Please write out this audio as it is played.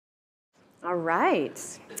All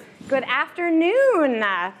right. Good afternoon.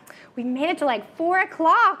 We made it to like 4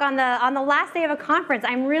 o'clock on the last day of a conference.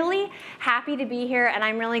 I'm really happy to be here, and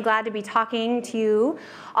I'm really glad to be talking to you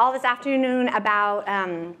all this afternoon about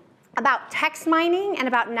text mining and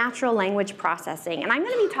about natural language processing. And I'm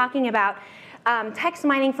going to be talking about text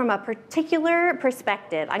mining from a particular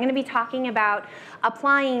perspective. I'm going to be talking about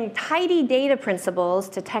applying tidy data principles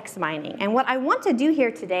to text mining. And what I want to do here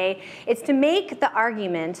today is to make the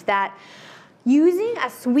argument that using a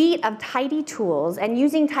suite of tidy tools and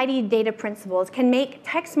using tidy data principles can make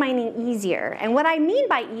text mining easier. And what I mean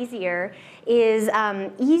by easier is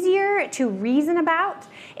easier to reason about,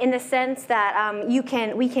 in the sense that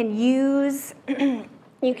we can use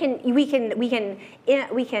we can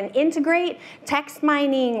integrate text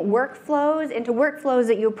mining workflows into workflows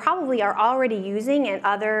that you probably are already using in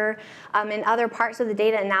other parts of the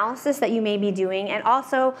data analysis that you may be doing, and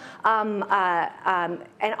also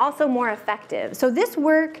more effective. So this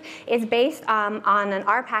work is based on an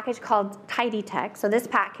R package called tidytext. So this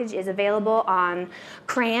package is available on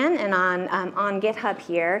CRAN and on GitHub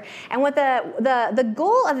here. And what the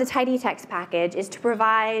goal of the tidytext package is to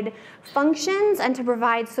provide functions and to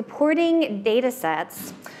provide supporting data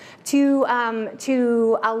sets to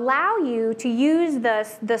allow you to use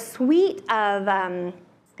the suite of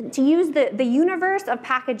to use the universe of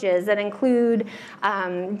packages that include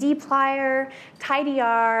dplyr,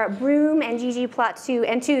 tidyr, broom, and ggplot2,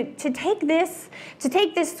 and to take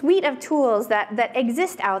this suite of tools that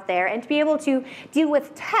exist out there and to be able to deal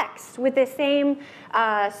with text with the same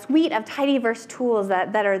suite of tidyverse tools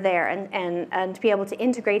that are there, and to be able to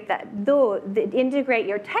integrate integrate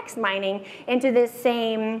your text mining into this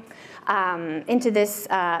same into these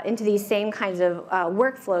same kinds of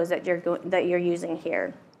workflows that you're using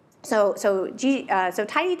here. So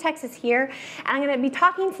tidytext is here, and I'm going to be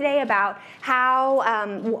talking today about how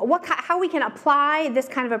we can apply this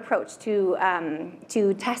kind of approach to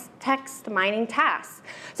text mining tasks.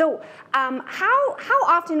 So how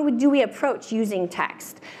often do we approach using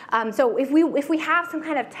text? So if we have some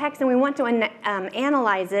kind of text and we want to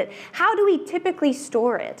analyze it, how do we typically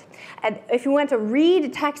store it? And if we want to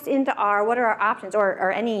read text into R, what are our options,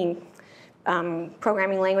 or any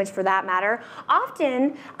programming language for that matter?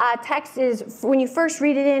 Often text is, when you first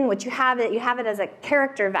read it in, you have it as a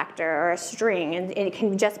character vector or a string, and it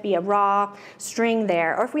can just be a raw string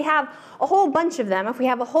there. Or if we have a whole bunch of them, if we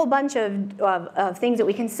have a whole bunch of things that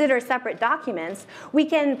we consider separate documents, we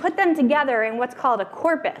can put them together in what's called a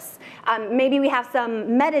corpus. Maybe we have some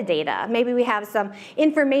metadata. Maybe we have some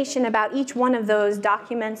information about each one of those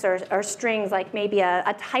documents or strings, like maybe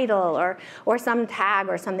a title or some tag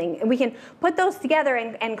or something. And we can put those together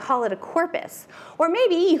and call it a corpus. Or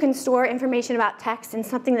maybe you can store information about text in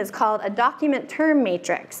something that's called a document term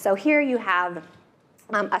matrix. So here you have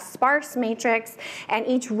a sparse matrix, and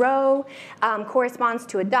each row corresponds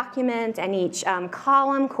to a document, and each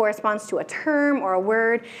column corresponds to a term or a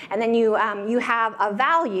word, and then you have a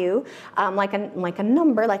value, like a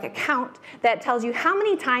number, like a count, that tells you how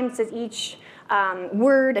many times does each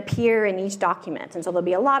word appear in each document. And so there'll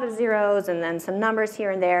be a lot of zeros and then some numbers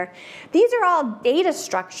here and there. These are all data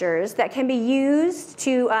structures that can be used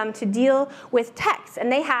to deal with text,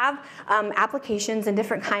 and they have applications and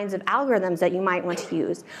different kinds of algorithms that you might want to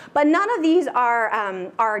use. But none of these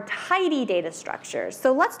are tidy data structures.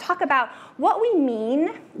 So let's talk about what we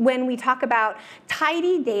mean when we talk about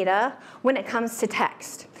tidy data when it comes to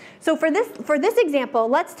text. So for this example,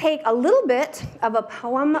 let's take a little bit of a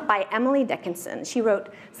poem by Emily Dickinson. She wrote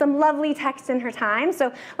some lovely text in her time.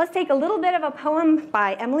 So let's take a little bit of a poem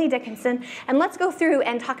by Emily Dickinson, and let's go through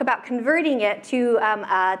and talk about converting it to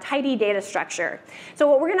a tidy data structure. So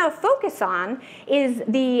what we're going to focus on is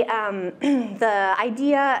the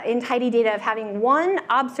idea in tidy data of having one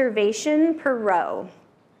observation per row.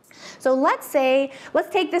 So let's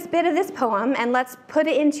take this bit of this poem and let's put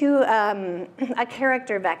it into a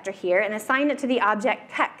character vector here and assign it to the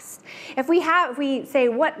object text. If we say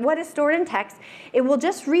what is stored in text, it will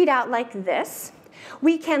just read out like this.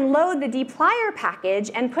 We can load the dplyr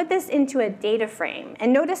package and put this into a data frame.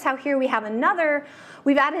 And notice how here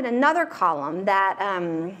we've added another column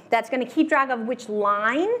that's going to keep track of which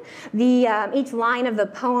line each line of the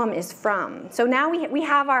poem is from. So now we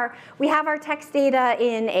have our text data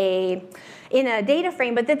in a data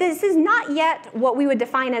frame, but this is not yet what we would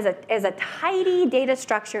define as a tidy data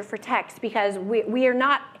structure for text, because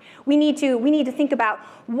we need to think about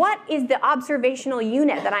what is the observational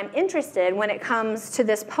unit that I'm interested in when it comes to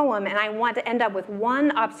this poem, and I want to end up with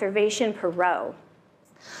one observation per row.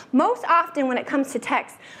 Most often when it comes to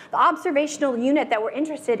text, the observational unit that we're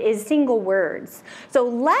interested in is single words. So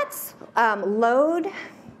let's load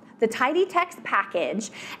the tidy text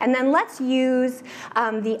package, and then let's use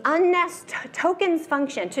the unnest tokens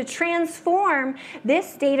function to transform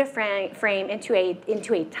this data frame into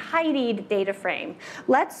a tidied data frame.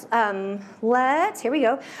 Let's here we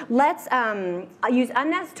go. Let's use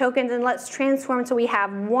unnest tokens and let's transform so we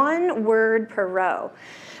have 1 word per row.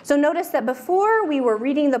 So notice that before we were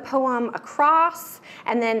reading the poem across,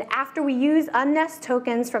 and then after we use unnest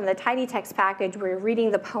tokens from the tidy text package, we're reading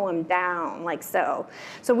the poem down, like so.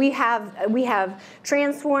 So we have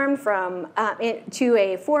transformed from to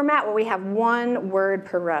a format where we have 1 word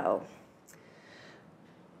per row.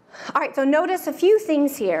 All right, so notice a few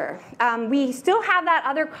things here. We still have that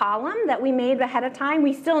other column that we made ahead of time.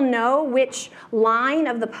 We still know which line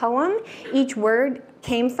of the poem each word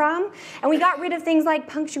came from. And we got rid of things like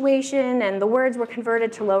punctuation, and the words were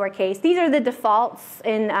converted to lowercase. These are the defaults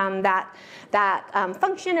in that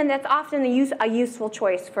function, and that's often a useful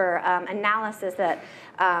choice for analysis that,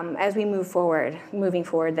 as we moving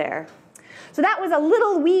forward there. So that was a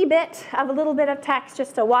little bit of text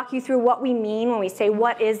just to walk you through what we mean when we say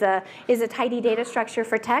what is a tidy data structure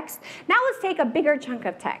for text. Now let's take a bigger chunk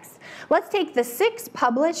of text. Let's take the 6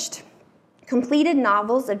 published completed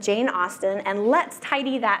novels of Jane Austen and let's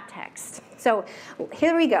tidy that text. So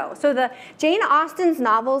here we go. So the Jane Austen's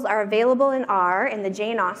novels are available in R in the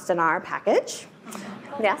Jane Austen R package.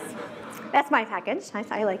 Yes. That's my package.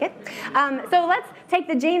 I like it. So let's take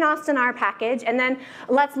the Jane Austen R package, and then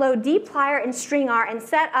let's load dplyr and string R and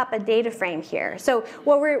set up a data frame here. So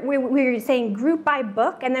what we're saying group by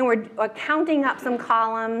book, and then we're counting up some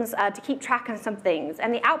columns to keep track of some things.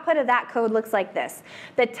 And the output of that code looks like this.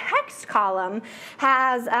 The text column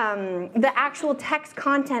has the actual text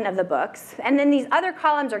content of the books, and then these other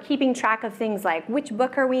columns are keeping track of things like which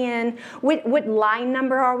book are we in, what line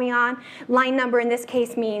number are we on. Line number in this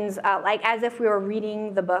case means like as if we were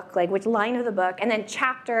reading the book, like which line of the book, and then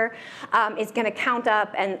chapter is going to count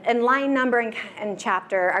up, and line number and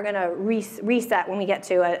chapter are going to reset when we get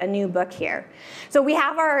to a new book here. So we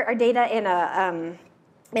have our data in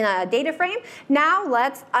a data frame. Now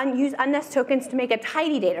let's use unnest tokens to make a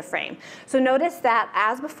tidy data frame. So notice that,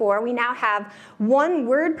 as before, we now have 1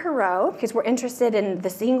 word per row, because we're interested in the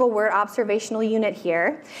single word observational unit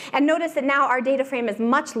here. And notice that now our data frame is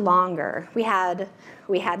much longer. We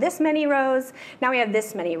had this many rows, now we have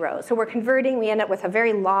this many rows. So we're converting, we end up with a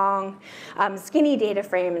very long, skinny data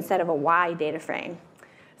frame instead of a wide data frame.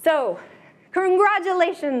 So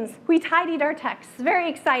congratulations, we tidied our text. Very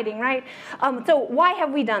exciting, right? So why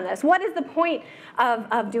have we done this? What is the point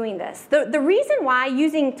of doing this? The reason why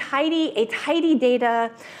using a tidy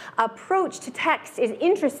data approach to text is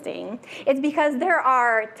interesting is because there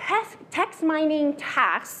are text mining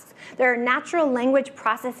tasks, there are natural language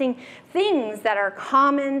processing things that are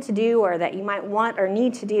common to do or that you might want or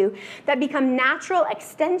need to do that become natural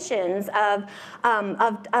extensions of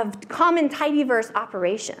common tidyverse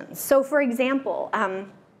operations. So for example,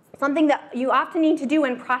 something that you often need to do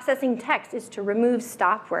when processing text is to remove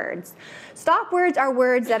stop words. Stop words are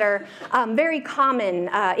words that are very common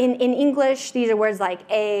in English. These are words like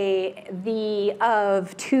a, the,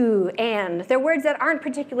 of, to, and. They're words that aren't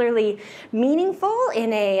particularly meaningful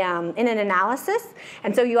in an analysis,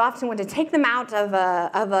 and so you often want to take them out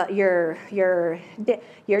of your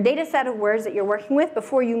data set of words that you're working with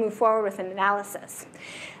before you move forward with an analysis.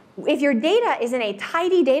 If your data is in a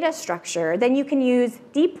tidy data structure, then you can use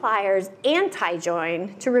dplyr's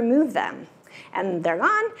anti-join to remove them. And they're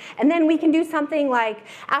gone. And then we can do something like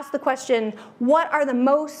ask the question, what are the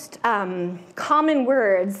most common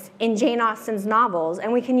words in Jane Austen's novels?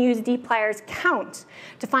 And we can use dplyr's count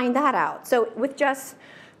to find that out. So with just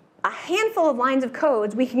a handful of lines of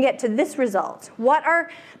codes, we can get to this result. What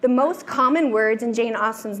are the most common words in Jane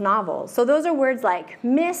Austen's novels? So those are words like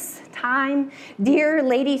miss, time, dear,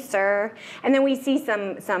 lady, sir, and then we see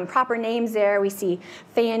some proper names there. We see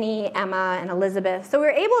Fanny, Emma, and Elizabeth. So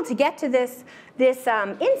we're able to get to this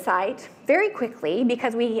insight very quickly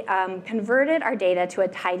because we converted our data to a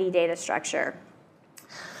tidy data structure.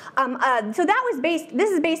 So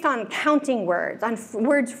this is based on counting words, on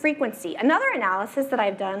words frequency. Another analysis that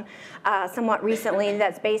I've done somewhat recently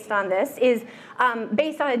that's based on this is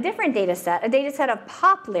based on a different data set, a data set of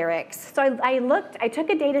pop lyrics. So I took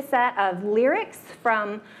a data set of lyrics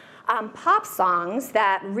from pop songs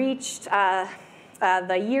that reached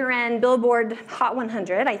the year-end Billboard Hot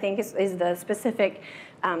 100, I think is the specific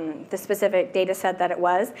data set that it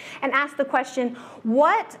was, and asked the question,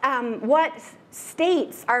 what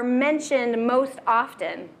states are mentioned most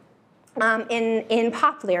often in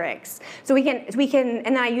pop lyrics. So we can,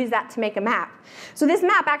 and then I use that to make a map. So this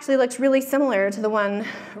map actually looks really similar to the one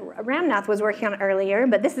Ramnath was working on earlier,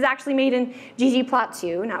 but this is actually made in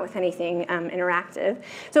ggplot2, not with anything interactive.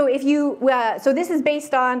 So if you, so this is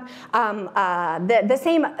based on the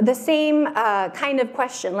same kind of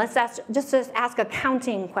question. Let's just ask a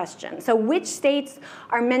counting question. So which states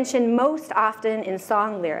are mentioned most often in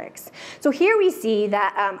song lyrics? So here we see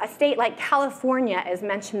that a state like California is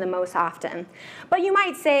mentioned the most often. But you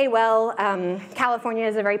might say, well, California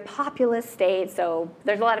is a very populous state, so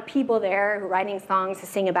there's a lot of people there writing songs to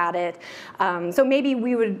sing about it. So maybe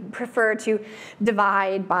we would prefer to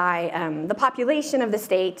divide by the population of the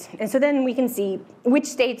state. And so then we can see which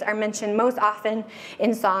states are mentioned most often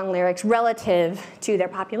in song lyrics relative to their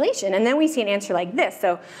population. And then we see an answer like this.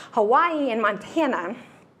 So Hawaii and Montana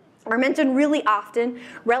are mentioned really often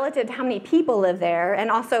relative to how many people live there,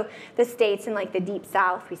 and also the states in like the deep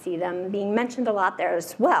south, we see them being mentioned a lot there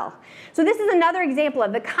as well. So this is another example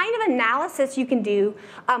of the kind of analysis you can do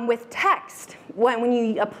with text when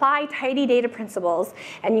you apply tidy data principles,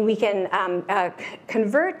 and we can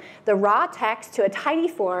convert the raw text to a tidy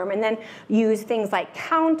form and then use things like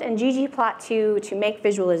count and ggplot2 to make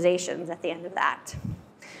visualizations at the end of that.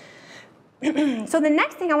 So the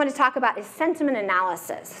next thing I want to talk about is sentiment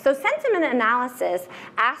analysis. So sentiment analysis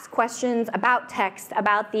asks questions about text,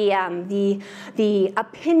 about the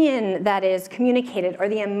opinion that is communicated or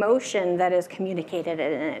the emotion that is communicated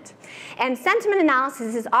in it. And sentiment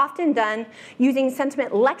analysis is often done using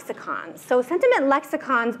sentiment lexicons. So sentiment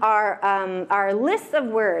lexicons are lists of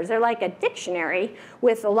words. They're like a dictionary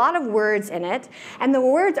with a lot of words in it, and the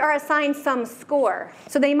words are assigned some score.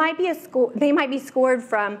 So they might be scored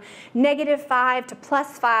from -5 to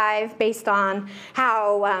 +5 based on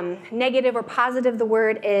how negative or positive the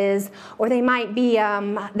word is, or they might be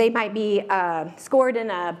scored in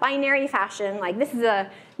a binary fashion, like this is a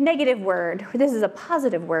negative word, or this is a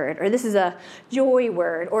positive word, or this is a joy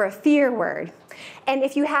word, or a fear word. And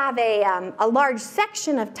if you have a large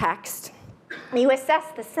section of text, you assess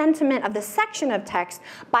the sentiment of the section of text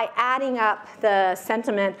by adding up the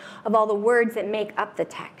sentiment of all the words that make up the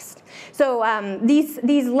text. So these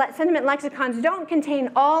sentiment lexicons don't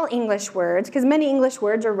contain all English words, because many English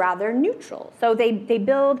words are rather neutral. So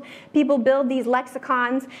people build these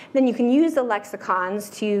lexicons, then you can use the lexicons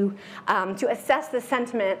to assess the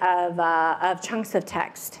sentiment of chunks of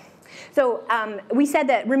text. So we said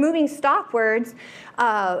that removing stop words,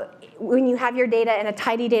 when you have your data in a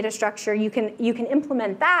tidy data structure, you can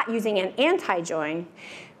implement that using an anti-join.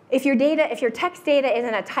 If your text data is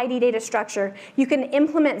in a tidy data structure, you can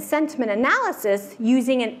implement sentiment analysis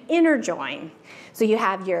using an inner join. So you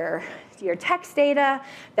have your text data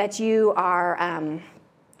that you are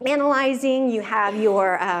analyzing, you have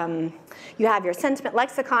your sentiment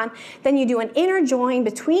lexicon, then you do an inner join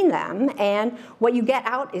between them, and what you get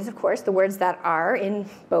out is, of course, the words that are in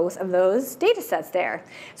both of those data sets there.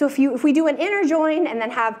 So if we do an inner join and then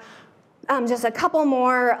have just a couple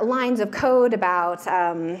more lines of code about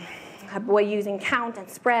using count and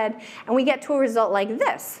spread, and we get to a result like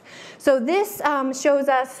this. So this shows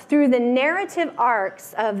us through the narrative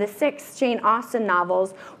arcs of the 6 Jane Austen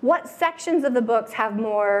novels what sections of the books have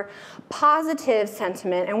more positive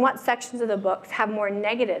sentiment and what sections of the books have more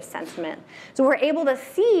negative sentiment. So we're able to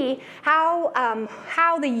see how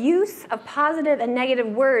the use of positive and negative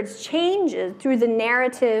words changes through the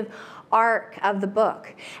narrative arc of the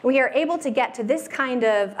book. We are able to get to this kind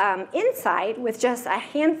of insight with just a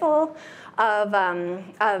handful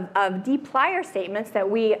of deep flyer statements that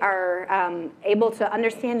we are able to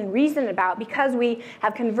understand and reason about because we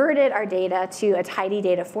have converted our data to a tidy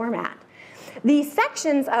data format. These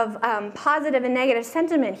sections of positive and negative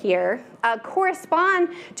sentiment here correspond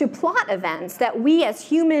to plot events that we as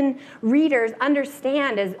human readers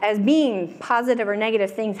understand as being positive or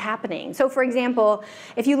negative things happening. So for example,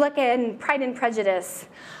 if you look at Pride and Prejudice,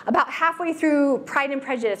 about halfway through Pride and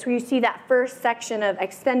Prejudice where you see that first section of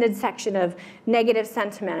extended section of negative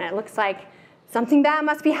sentiment, it looks like something bad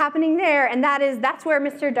must be happening there, and that's where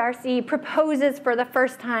Mr. Darcy proposes for the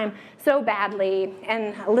first time so badly,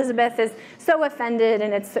 and Elizabeth is so offended,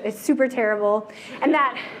 and it's super terrible. And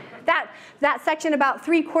that section about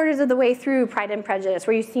 3/4 of the way through Pride and Prejudice,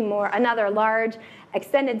 where you see another large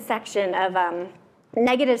extended section of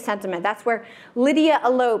negative sentiment. That's where Lydia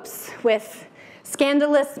elopes with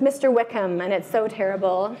scandalous Mr. Wickham, and it's so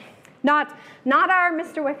terrible. Not our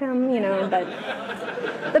Mr. Wickham, but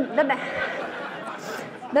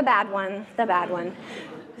the bad one.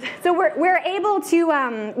 So we're able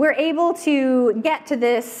to get to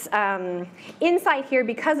this insight here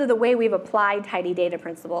because of the way we've applied tidy data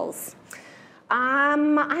principles.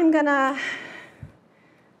 I'm gonna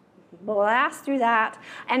blast through that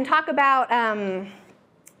and talk about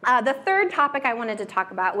the third topic I wanted to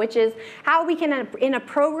talk about, which is how we can, in a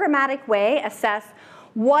programmatic way, assess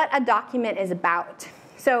what a document is about.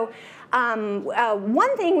 So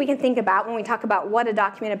one thing we can think about when we talk about what a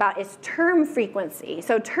document about is term frequency.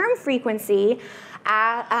 So term frequency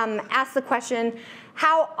asks the question,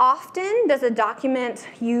 how often does a document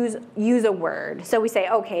use a word? So we say,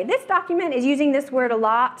 okay, this document is using this word a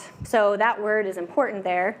lot, so that word is important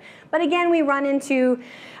there. But again, we run into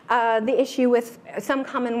the issue with some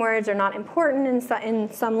common words are not important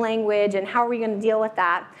in some language, and how are we going to deal with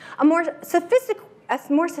that? A more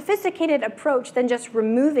sophisticated approach than just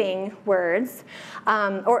removing words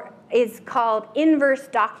is called inverse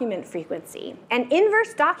document frequency. And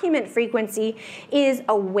inverse document frequency is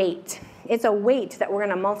a weight. It's a weight that we're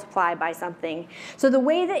going to multiply by something. So the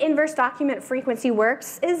way that inverse document frequency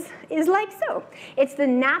works is like so. It's the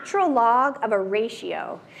natural log of a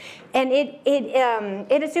ratio. And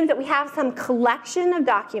it assumes that we have some collection of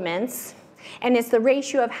documents, and it's the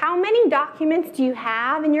ratio of how many documents do you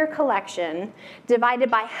have in your collection divided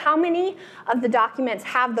by how many of the documents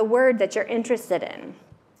have the word that you're interested in.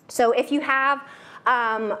 So if you have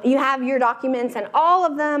your documents and all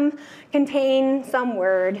of them contain some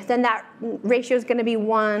word, then that ratio is going to be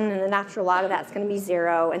 1, and the natural log of that's going to be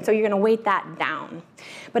 0, and so you're going to weight that down.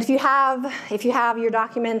 But if you have your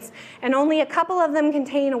documents and only a couple of them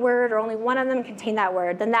contain a word, or only one of them contain that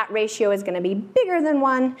word, then that ratio is going to be bigger than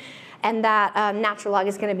 1, and that natural log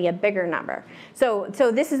is going to be a bigger number. So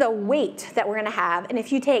this is a weight that we're going to have, and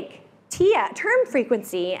if you take term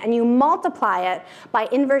frequency and you multiply it by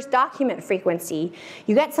inverse document frequency,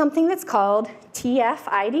 you get something that's called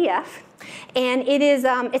TF-IDF. And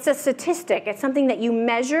it's a statistic. It's something that you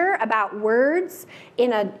measure about words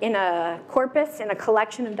in a corpus, in a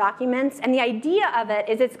collection of documents. And the idea of it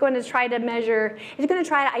is it's going to try to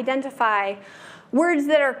identify words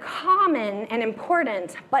that are common and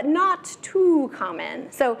important, but not too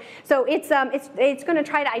common. So it's going to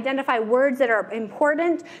try to identify words that are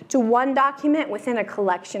important to one document within a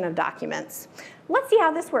collection of documents. Let's see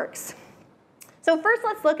how this works. So first,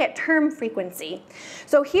 let's look at term frequency.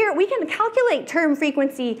 So here, we can calculate term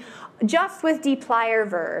frequency just with dplyr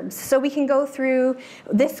verbs. So we can go through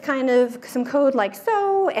this kind of some code like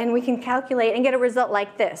so, and we can calculate and get a result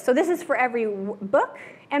like this. So this is for every book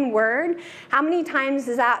and word. How many times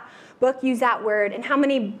does that book use that word, and how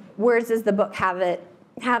many words does the book have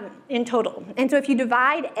in total? And so if you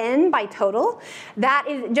divide n by total, that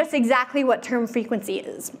is just exactly what term frequency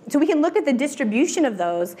is. So we can look at the distribution of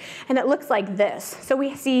those, and it looks like this. So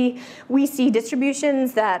we see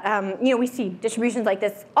distributions that, we see distributions like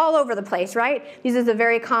this all over the place, right? This is a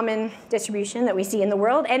very common distribution that we see in the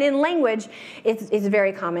world, and in language, it's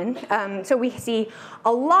very common. So we see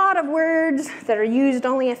a lot of words that are used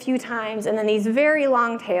only a few times, and then these very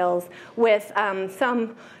long tails with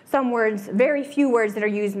some words, very few words that are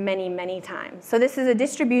used many, many times. So this is a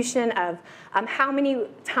distribution of how many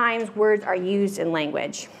times words are used in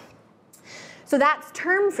language. So that's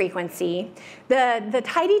term frequency. The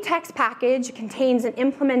tidy text package contains an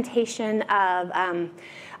implementation of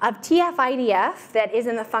TF-IDF that is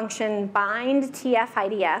in the function bind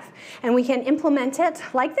TF-IDF, and we can implement it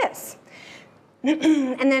like this.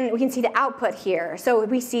 And then we can see the output here. So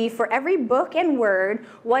we see for every book and word,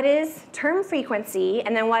 what is term frequency,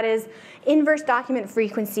 and then what is inverse document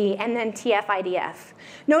frequency, and then TF-IDF.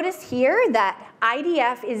 Notice here that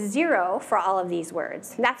IDF is 0 for all of these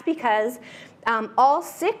words. That's because all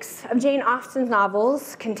 6 of Jane Austen's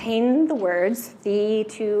novels contain the words the,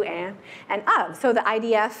 to, and of. So the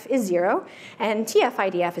IDF is 0, and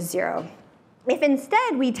TF-IDF is 0. If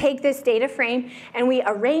instead we take this data frame and we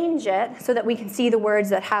arrange it so that we can see the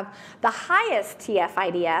words that have the highest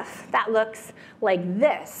TF-IDF, that looks like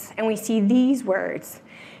this, and we see these words.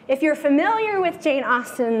 If you're familiar with Jane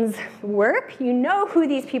Austen's work, you know who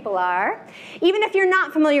these people are. Even if you're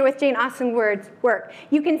not familiar with Jane Austen's work,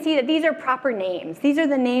 you can see that these are proper names. These are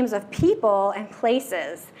the names of people and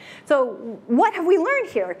places. So what have we learned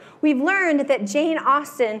here? We've learned that Jane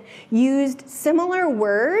Austen used similar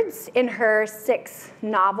words in her 6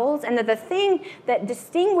 novels, and that the thing that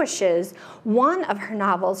distinguishes one of her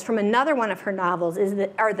novels from another one of her novels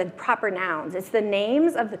are the proper nouns. It's the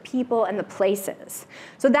names of the people and the places.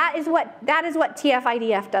 So that is what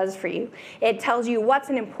TF-IDF does for you. It tells you what's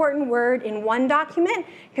an important word in one document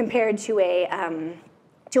compared to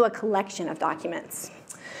a collection of documents.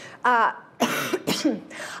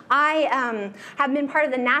 I have been part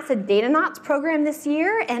of the NASA Datanauts program this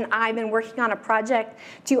year, and I've been working on a project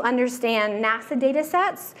to understand NASA data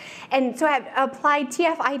sets. And so I've applied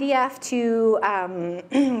TF-IDF to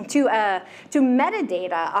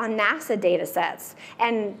metadata on NASA data sets.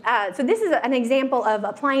 And so this is an example of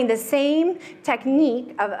applying the same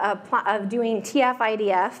technique of doing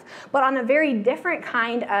TF-IDF, but on a very different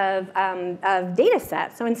kind of data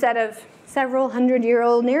set. So instead of several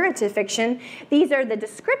hundred-year-old narrative fiction, these are the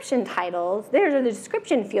description titles. These are the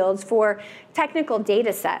description fields for technical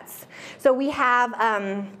data sets. So we have,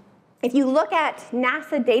 if you look at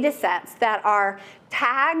NASA data sets that are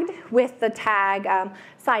tagged with the tag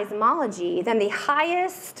seismology, then the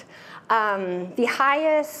highest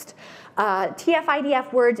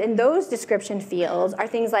TF-IDF words in those description fields are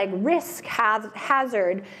things like risk,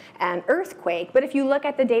 hazard, and earthquake. But if you look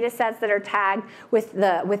at the data sets that are tagged with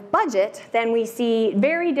budget, then we see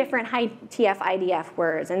very different high TF-IDF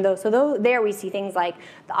words. And there we see things like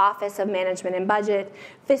the Office of Management and Budget,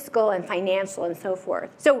 fiscal and financial, and so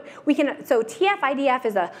forth. So TF-IDF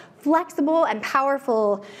is a flexible and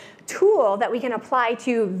powerful tool that we can apply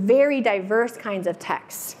to very diverse kinds of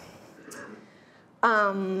texts.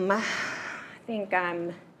 I think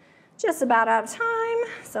I'm just about out of time,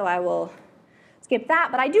 so I will skip that.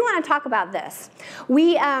 But I do want to talk about this.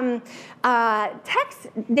 Text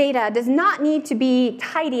data does not need to be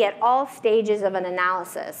tidy at all stages of an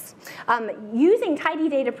analysis. Using tidy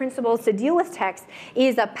data principles to deal with text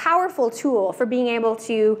is a powerful tool for being able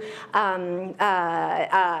to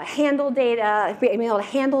handle data, being able to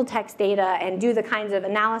handle text data and do the kinds of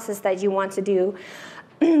analysis that you want to do.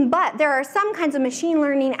 But there are some kinds of machine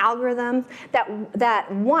learning algorithms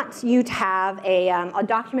that want you to have a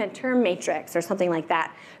document term matrix or something like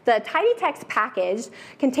that. The tidytext package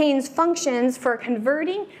contains functions for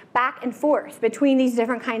converting back and forth between these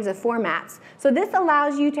different kinds of formats. So this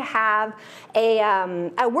allows you to have a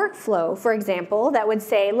workflow, for example, that would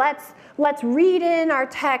say, let's read in our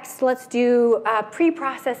text, let's do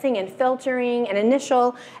pre-processing and filtering and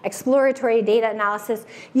initial exploratory data analysis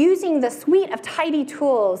using the suite of tidy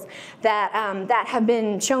tools that have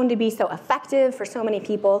been shown to be so effective for so many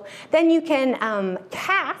people. Then you can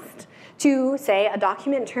cast to, say, a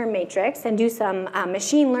document term matrix and do some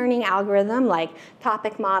machine learning algorithm like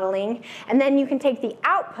topic modeling. And then you can take the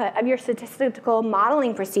output of your statistical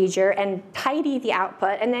modeling procedure and tidy the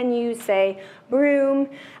output, and then use, say, Broom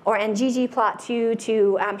or ggplot2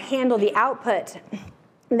 to handle the output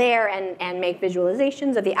there and make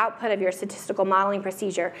visualizations of the output of your statistical modeling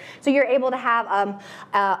procedure. So you're able to have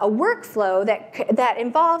a workflow that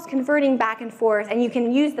involves converting back and forth, and you can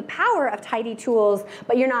use the power of tidy tools,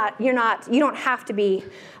 but you don't have to be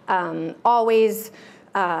always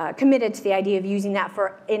committed to the idea of using that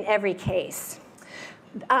in every case.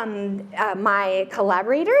 My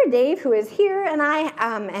collaborator, Dave, who is here, and I,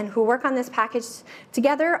 and who work on this package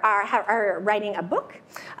together, are writing a book.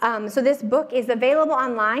 So this book is available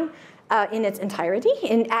online in its entirety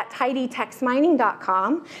at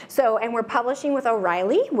tidytextmining.com. And we're publishing with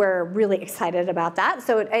O'Reilly. We're really excited about that.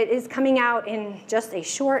 So it is coming out in just a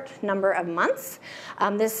short number of months.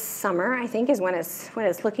 This summer, I think, is when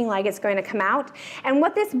it's looking like it's going to come out. And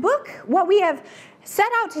what we have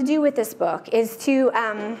set out to do with this book is to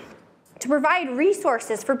provide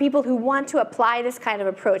resources for people who want to apply this kind of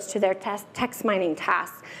approach to their text mining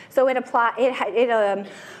tasks. So it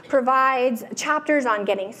provides chapters on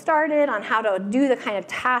getting started, on how to do the kind of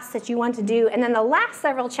tasks that you want to do, and then the last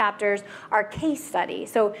several chapters are case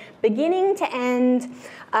studies. So beginning to end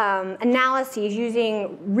analyses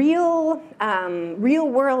using real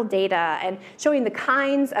world data and showing the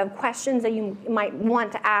kinds of questions that you might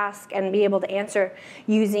want to ask and be able to answer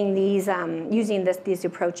using these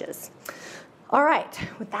approaches. All right,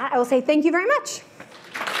 with that, I will say thank you very much.